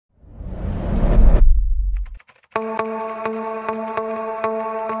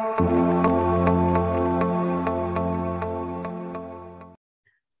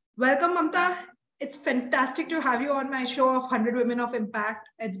Welcome, Mamta. It's fantastic to have you on my show of 100 Women of Impact.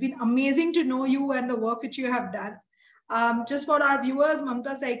 It's been amazing to know you and the work which you have done. Just for our viewers,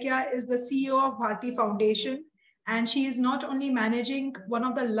 Mamta Saikia is the CEO of Bharti Foundation, and she is not only managing one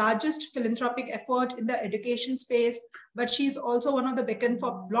of the largest philanthropic effort in the education space, but she's also one of the beacon for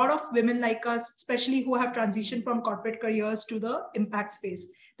a lot of women like us, especially who have transitioned from corporate careers to the impact space.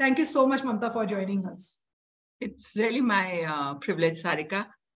 Thank you so much, Mamta, for joining us. It's really my privilege, Sarika,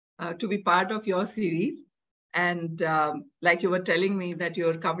 to be part of your series. And like you were telling me that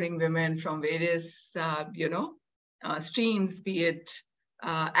you're covering women from various, streams, be it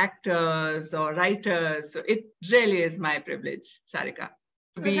actors or writers. So it really is my privilege, Sarika.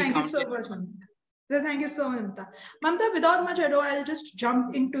 Thank you so much, Mamta. Thank you so much, Mamta. Mamta, without much ado, I'll just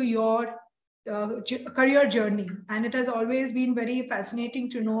jump into your career journey. And it has always been very fascinating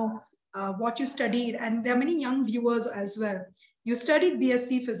to know what you studied. And there are many young viewers as well. You studied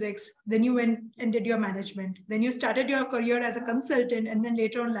BSc Physics, then you went and did your management. Then you started your career as a consultant and then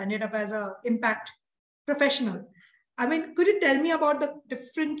later on landed up as an impact professional. I mean, could you tell me about the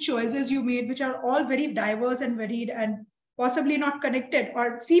different choices you made, which are all very diverse and varied and possibly not connected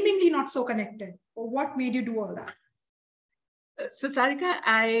or seemingly not so connected? Or what made you do all that? So, Sarika,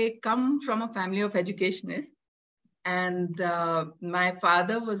 I come from a family of educationists, and my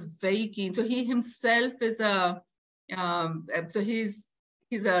father was very keen. So he himself is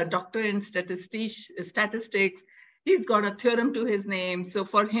he's a doctor in statistics. He's got a theorem to his name. So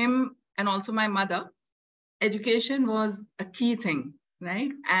for him and also my mother, education was a key thing,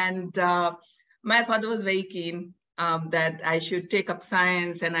 right? And my father was very keen that I should take up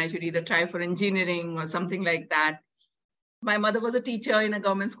science and I should either try for engineering or something like that. My mother was a teacher in a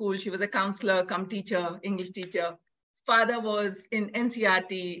government school. She was a counselor, come teacher, English teacher. Father was in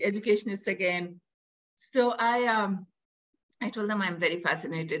NCRT, educationist again. So I told them I'm very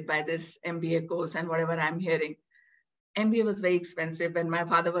fascinated by this MBA course and whatever I'm hearing. MBA was very expensive and my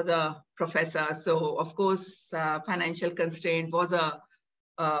father was a professor. So of course, financial constraint was a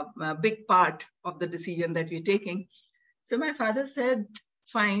big part of the decision that we're taking. So my father said,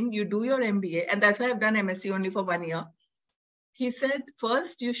 fine, you do your MBA. And that's why I've done MSc only for 1 year. He said,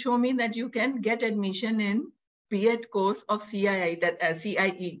 first, you show me that you can get admission in B.Ed course of CIE,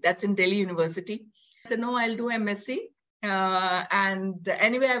 that's in Delhi University. I said, no, I'll do MSc. And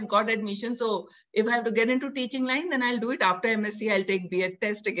anyway, I've got admission. So if I have to get into teaching line, then I'll do it after MSc. I'll take B.Ed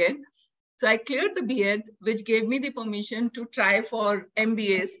test again. So I cleared the B.Ed, which gave me the permission to try for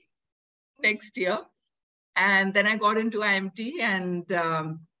MBAs next year. And then I got into IMT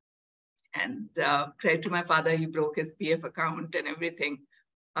and credit to my father, he broke his PF account and everything,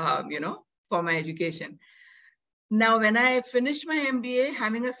 for my education. Now, when I finished my MBA,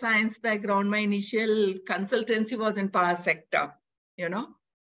 having a science background, my initial consultancy was in power sector,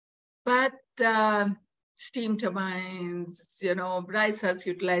 but steam turbines, rice husk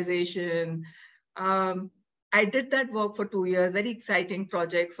utilization. I did that work for 2 years, very exciting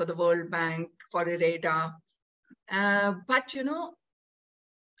projects for the World Bank, for IREDA. But,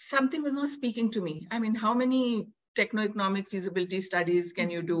 something was not speaking to me. I mean, how many techno-economic feasibility studies can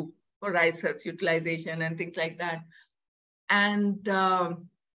you do for rice husk utilization and things like that? And I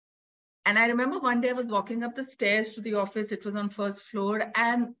remember one day I was walking up the stairs to the office. It was on first floor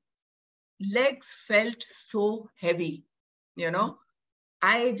and legs felt so heavy,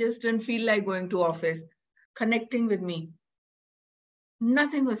 I just didn't feel like going to office, connecting with me.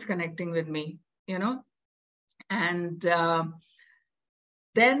 Nothing was connecting with me, And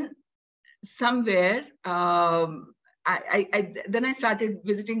then somewhere, then I started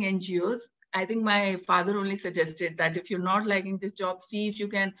visiting NGOs. I think my father only suggested that if you're not liking this job, see if you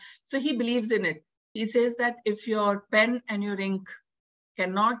can. So he believes in it. He says that if your pen and your ink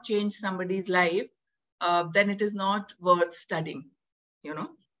cannot change somebody's life, then it is not worth studying,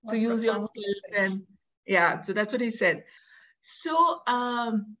 So use your skills and so that's what he said. So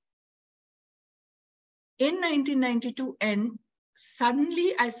in 1992 end,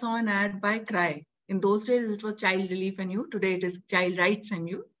 suddenly I saw an ad by CRY. In those days, it was Child Relief and Youth. Today, it is Child Rights and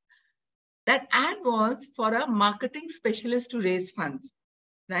Youth. That ad was for a marketing specialist to raise funds,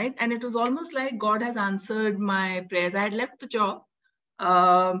 right? And it was almost like God has answered my prayers. I had left the job.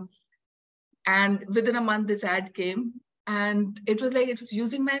 And within a month, this ad came. And it was like it was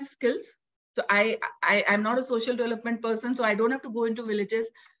using my skills. So I'm not a social development person, so I don't have to go into villages.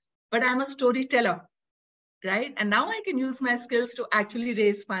 But I'm a storyteller. Right? And now I can use my skills to actually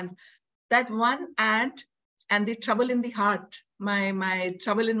raise funds. That one ad and the trouble in the heart, my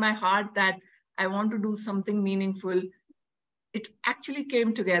trouble in my heart that I want to do something meaningful, it actually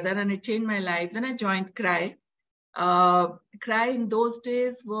came together and it changed my life. Then I joined CRY. CRY in those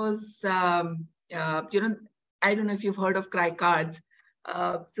days was, I don't know if you've heard of CRY cards.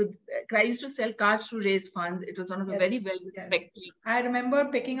 So CRY used to sell cards to raise funds. It was one of the very well respected. Yes. I remember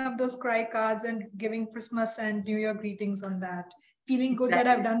picking up those CRY cards and giving Christmas and New Year greetings on that. Feeling good that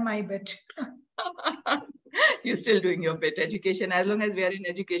I've done my bit. You're still doing your bit. Education, as long as we are in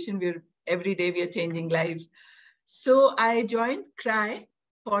education, every day we are changing lives. So I joined CRY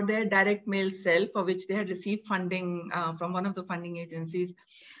for their direct mail cell, for which they had received funding from one of the funding agencies.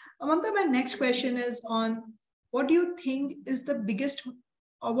 Mamta, my next question is on what do you think is the biggest,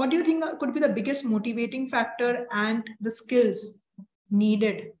 or what do you think could be the biggest motivating factor and the skills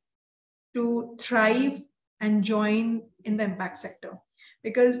needed to thrive and join in the impact sector?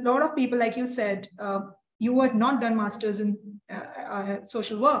 Because a lot of people, like you said, you had not done masters in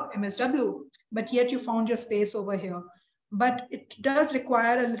social work, MSW, but yet you found your space over here. But it does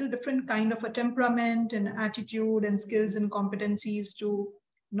require a little different kind of a temperament and attitude and skills and competencies to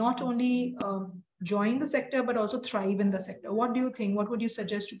not only join the sector, but also thrive in the sector. What do you think? What would you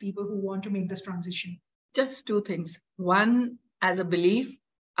suggest to people who want to make this transition? Just two things. One, as a belief,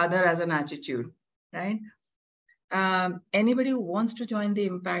 other as an attitude, right? Anybody who wants to join the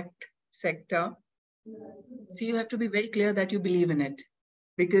impact sector, so you have to be very clear that you believe in it.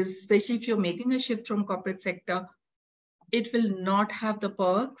 Because especially if you're making a shift from corporate sector, it will not have the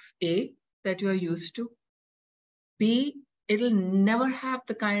perks, A, that you are used to. B, it'll never have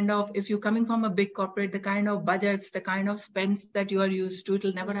the kind of, if you're coming from a big corporate, the kind of budgets, the kind of spends that you are used to,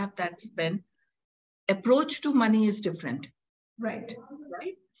 it'll never have that spend. Approach to money is different. Right.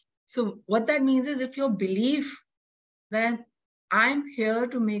 So what that means is, if your belief that I'm here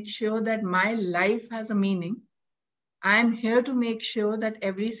to make sure that my life has a meaning, I'm here to make sure that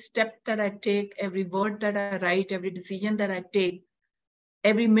every step that I take, every word that I write, every decision that I take,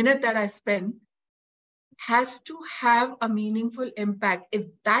 every minute that I spend has to have a meaningful impact. If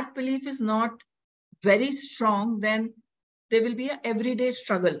that belief is not very strong, then there will be an everyday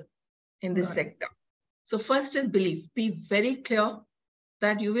struggle in this sector. So first is belief. Be very clear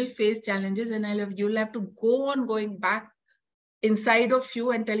that you will face challenges and you'll have to go on going back inside of you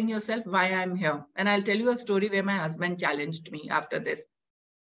and telling yourself why I'm here. And I'll tell you a story where my husband challenged me after this.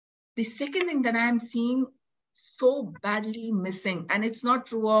 The second thing that I'm seeing so badly missing, and it's not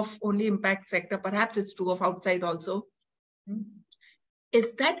true of only impact sector, perhaps it's true of outside also,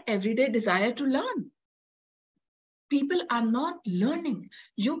 is that everyday desire to learn. People are not learning.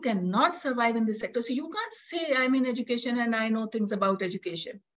 You cannot survive in this sector. So you can't say I'm in education and I know things about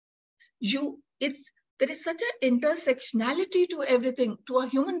education. There is such an intersectionality to everything, to a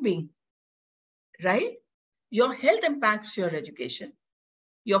human being, right? Your health impacts your education.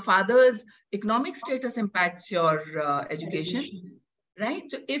 Your father's economic status impacts your education, right?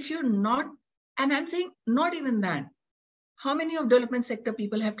 So if you're not, and I'm saying not even that, how many of development sector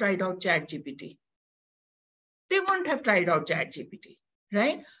people have tried out ChatGPT? They won't have tried out ChatGPT,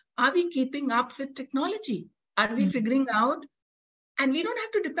 right? Are we keeping up with technology? Are we figuring out? And we don't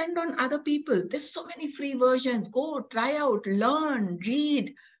have to depend on other people. There's so many free versions. Go, try out, learn,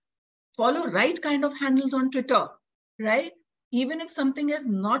 read, follow right kind of handles on Twitter, right? Even if something has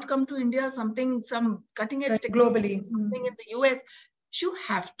not come to India, some cutting edge technology, something in the US, you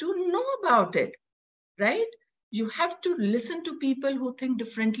have to know about it, right? You have to listen to people who think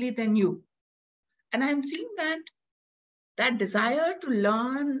differently than you. And I'm seeing that desire to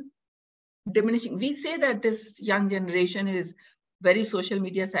learn diminishing. We say that this young generation is very social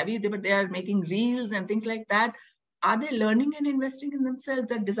media savvy, but they are making reels and things like that. Are they learning and investing in themselves?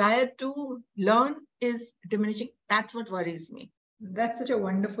 The desire to learn is diminishing. That's what worries me. That's such a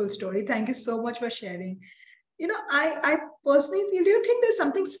wonderful story. Thank you so much for sharing. I personally feel, do you think there's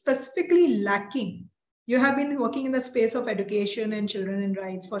something specifically lacking? You have been working in the space of education and children and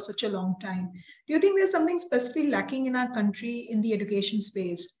rights for such a long time. Do you think there's something specifically lacking in our country in the education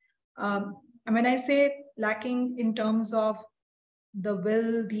space? And when I say lacking in terms of the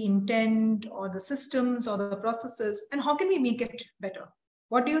will, the intent, or the systems, or the processes, and how can we make it better?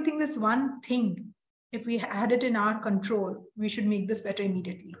 What do you think is one thing, if we had it in our control, we should make this better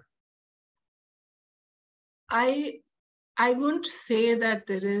immediately? I wouldn't say that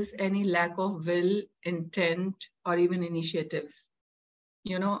there is any lack of will, intent, or even initiatives.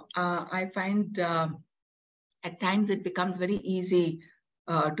 I find at times it becomes very easy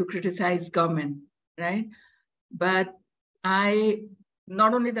to criticize government, right? But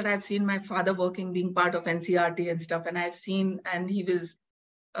not only that, I've seen my father working, being part of NCRT and stuff, and I've seen, and he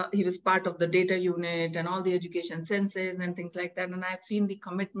was part of the data unit and all the education census and things like that. And I've seen the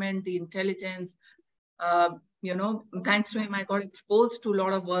commitment, the intelligence, Thanks to him, I got exposed to a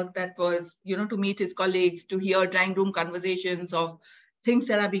lot of work that was, to meet his colleagues, to hear drawing room conversations of things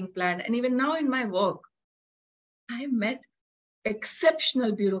that are being planned. And even now in my work, I met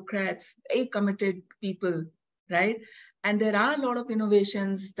exceptional bureaucrats, very committed people, right? And there are a lot of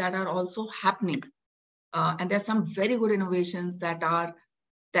innovations that are also happening. And there are some very good innovations that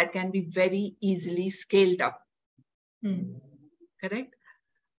can be very easily scaled up. Correct?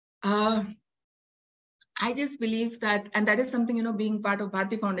 I just believe that, and that is something, being part of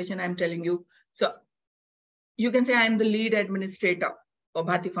Bharti Foundation, I'm telling you. So you can say I'm the lead administrator for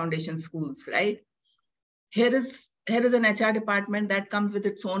Bharti Foundation schools, right? Here is an HR department that comes with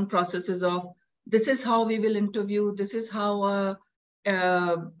its own processes of, this is how we will interview, this is how a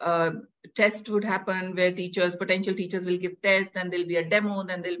test would happen where potential teachers will give tests, and there'll be a demo,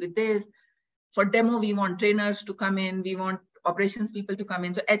 then there'll be this. For demo, we want trainers to come in, we want operations people to come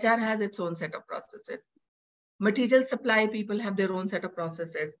in. So HR has its own set of processes. Material supply people have their own set of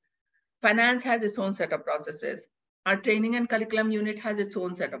processes. Finance has its own set of processes. Our training and curriculum unit has its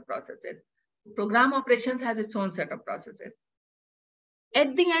own set of processes. Program operations has its own set of processes.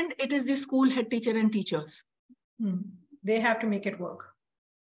 At the end, it is the school head teacher and teachers. They have to make it work.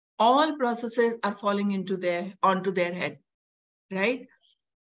 All processes are falling onto their head, right?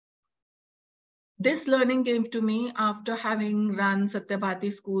 This learning came to me after having run Satya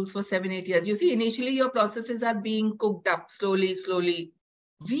Bharti schools for 7-8 years. You see, initially your processes are being cooked up slowly.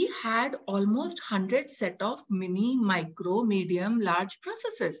 We had almost 100 set of mini, micro, medium, large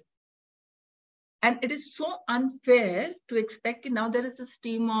processes. And it is so unfair to expect. Now there is this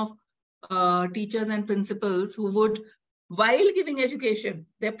team of teachers and principals who would, while giving education,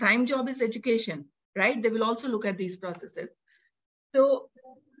 their prime job is education, right? They will also look at these processes. So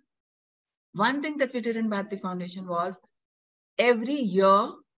one thing that we did in Bharti Foundation was, every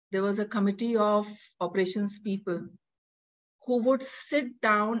year there was a committee of operations people who would sit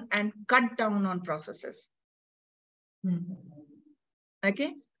down and cut down on processes.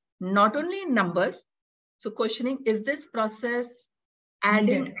 Okay, not only in numbers. So questioning, is this process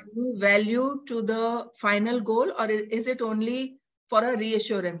adding any value to the final goal, or is it only for a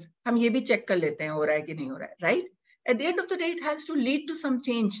reassurance? हम ये भी check कर लेते हैं हो रहा है कि नहीं हो रहा है, right? At the end of the day, it has to lead to some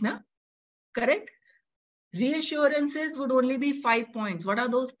change, na? Correct? Reassurances would only be 5 points. What are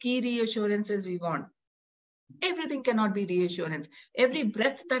those key reassurances we want? Everything cannot be reassurance. Every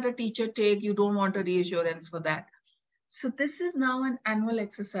breath that a teacher takes, you don't want a reassurance for that. So this is now an annual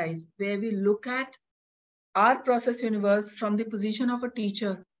exercise where we look at our process universe from the position of a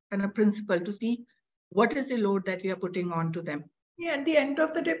teacher and a principal to see what is the load that we are putting on to them. Yeah, at the end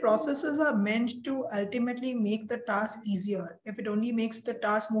of the day, processes are meant to ultimately make the task easier. If it only makes the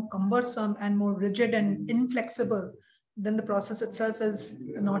task more cumbersome and more rigid and inflexible, then the process itself is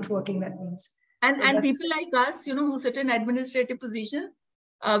not working, that means. And people like us, who sit in administrative positions,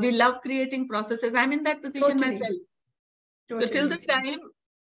 we love creating processes. I'm in that position myself. So till the time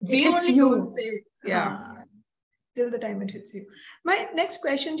we only go and say, till the time it hits you. My next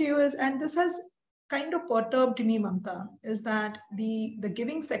question to you is, and this has kind of perturbed me, Mamta, is that the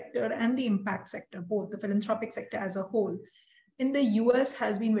giving sector and the impact sector, both the philanthropic sector as a whole, in the US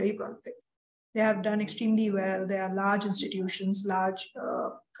has been very prolific. They have done extremely well. There are large institutions, large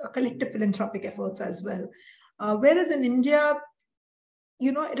collective philanthropic efforts as well. Whereas in India,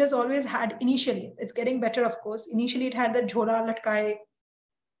 it has always had, initially, it's getting better, of course. Initially, it had the Jhola Latkai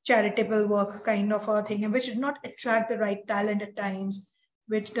charitable work kind of a thing, which did not attract the right talent at times,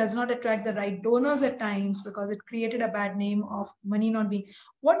 which does not attract the right donors at times, because it created a bad name of money not being.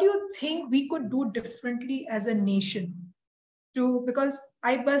 What do you think we could do differently as a nation because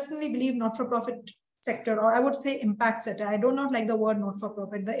I personally believe not-for-profit sector, or I would say impact sector, I do not like the word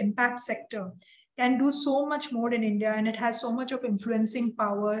not-for-profit, the impact sector can do so much more in India, and it has so much of influencing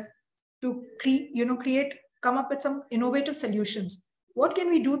power to come up with some innovative solutions. What can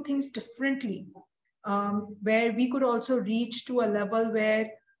we do things differently? Where we could also reach to a level where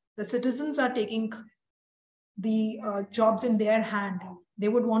the citizens are taking the jobs in their hand. They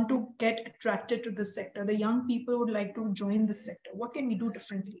would want to get attracted to this sector. The young people would like to join this sector. What can we do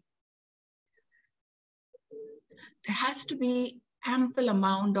differently? There has to be ample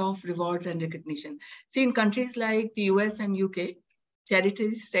amount of rewards and recognition. See, in countries like the US and UK,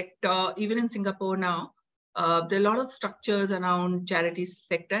 charity sector, even in Singapore now, there are a lot of structures around charity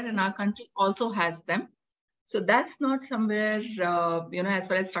sector, and our country also has them. So that's not somewhere, as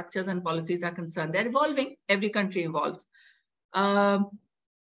far as structures and policies are concerned, they're evolving. Every country evolves.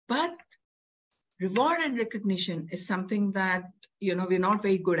 But reward and recognition is something that, we're not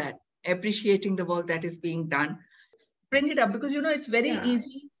very good at, appreciating the work that is being done. Bring it up, because, it's very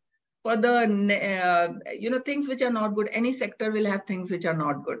easy for the, things which are not good. Any sector will have things which are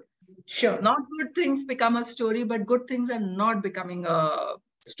not good. Sure. Not good things become a story, but good things are not becoming a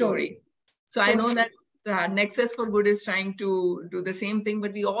story. So I know that Nexus for Good is trying to do the same thing,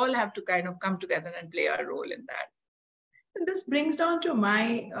 but we all have to kind of come together and play our role in that. And this brings down to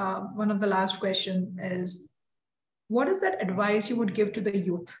my one of the last question is, what is that advice you would give to the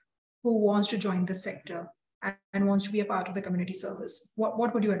youth who wants to join this sector and wants to be a part of the community service?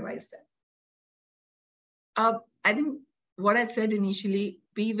 What would you advise them? I think what I said initially,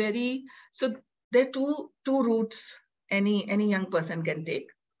 so there are two routes any young person can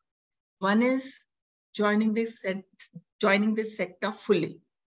take. One is joining this sector fully,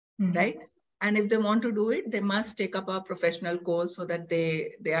 right? And if they want to do it, they must take up a professional course so that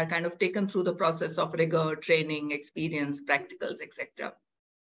they are kind of taken through the process of rigor, training, experience, practicals, etc.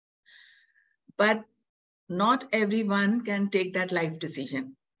 But not everyone can take that life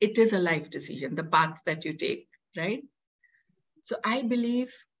decision. It is a life decision, the path that you take, right? So I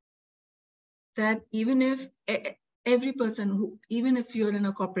believe that even if every person even if you're in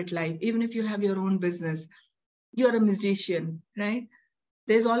a corporate life, even if you have your own business, you're a musician, right?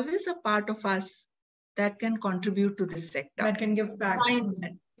 There's always a part of us that can contribute to this sector. That can give back.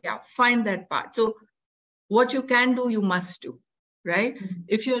 Find that part. So what you can do, you must do, right?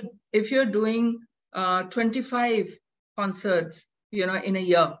 Mm-hmm. If you're doing 25 concerts, in a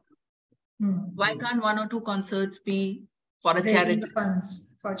year, why can't 1 or 2 concerts be for a charity? The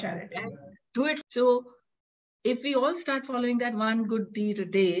funds for charity. Right? Do it. So if we all start following that one good deed a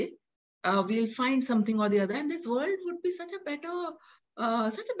day, we'll find something or the other, and this world would be such a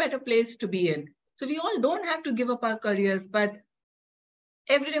better place to be in. So we all don't have to give up our careers, but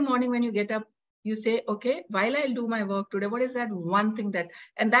every morning when you get up, you say, okay, while I'll do my work today, what is that one thing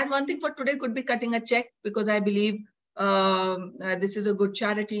and that one thing for today could be cutting a check, because I believe this is a good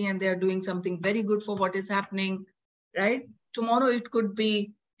charity and they're doing something very good for what is happening, right? Tomorrow it could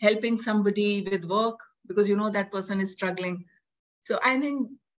be helping somebody with work because that person is struggling. So I think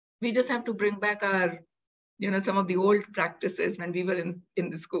we just have to bring back our, some of the old practices when we were in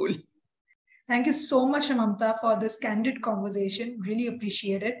the school. Thank you so much, Mamta, for this candid conversation. Really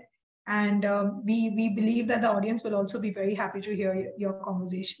appreciate it. And we believe that the audience will also be very happy to hear your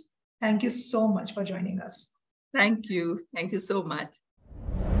conversation. Thank you so much for joining us. Thank you. Thank you so much.